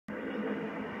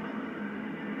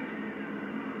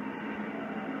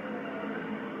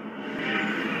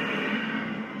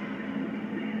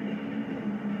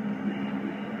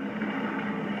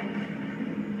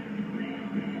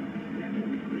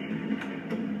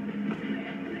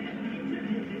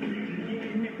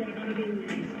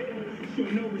V,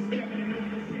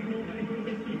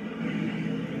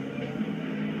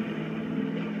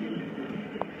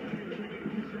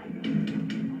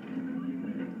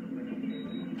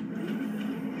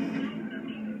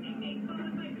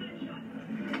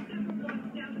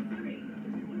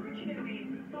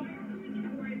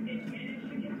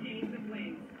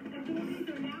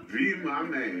 my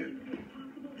man,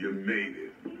 you made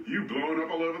it. You blowing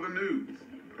up all over the news.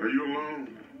 Are you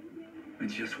alone? I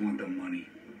just want the money.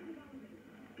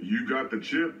 You got the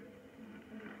chip?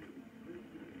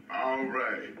 All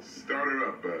right, start her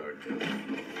up, Bug.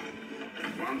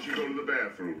 Why don't you go to the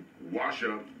bathroom, wash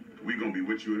up. We're gonna be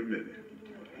with you in a minute.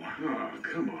 Oh,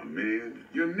 come on, man.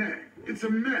 Your neck, it's a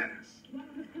mess. While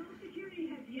the top security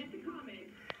has yet to comment,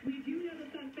 we do know the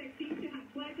suspect seems to have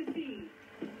fled the scene.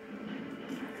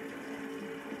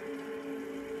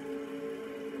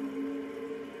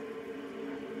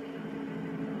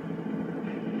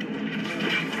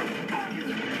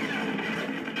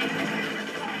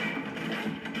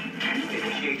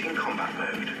 Initiating combat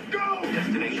mode. Go!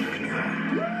 Destination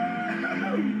confirmed.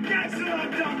 Woo! That's what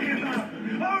I'm talking about!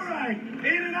 Alright,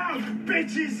 in and out,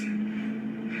 bitches!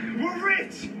 We're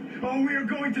rich! Oh, we are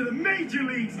going to the major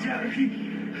leagues, Jackie!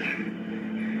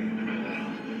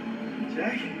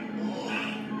 Jack?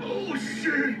 Oh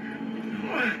shit!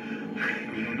 No.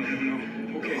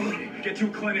 Okay, get to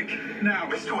a clinic now.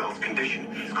 Mr. Wells' condition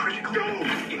is critical. Go!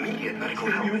 Immediate medical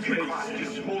You'll help be is okay. required.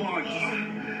 Just hold on.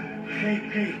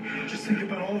 Hey, just think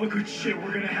about all the good shit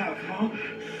we're gonna have, huh?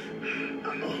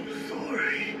 I'm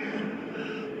sorry.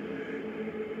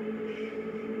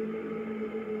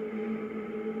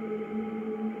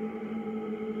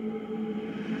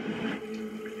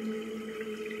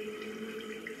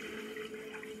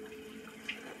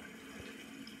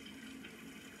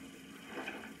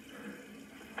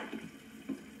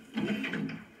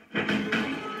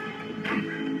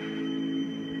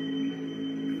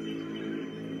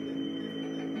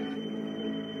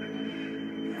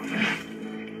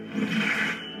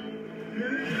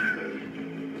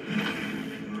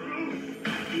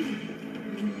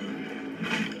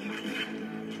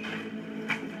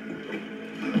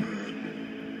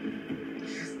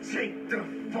 Take the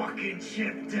fucking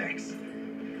chip, Dex.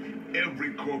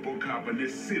 Every corporal cop in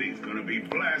this city's gonna be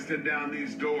blasting down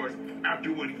these doors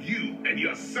after what you and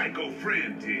your psycho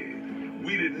friend did.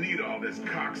 We didn't need all this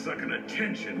cocksucking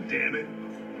attention, damn it.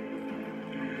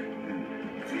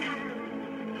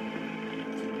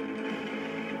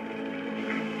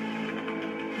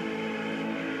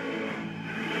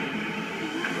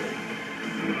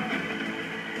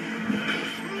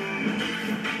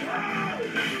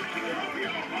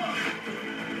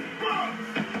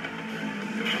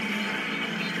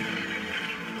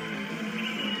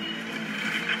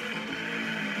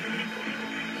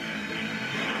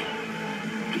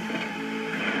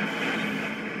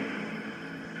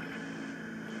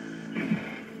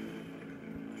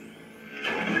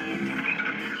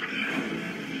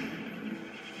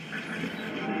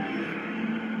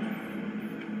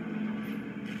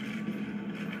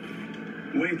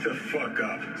 Wake the fuck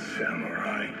up,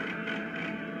 samurai.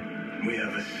 We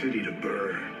have a city to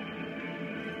burn.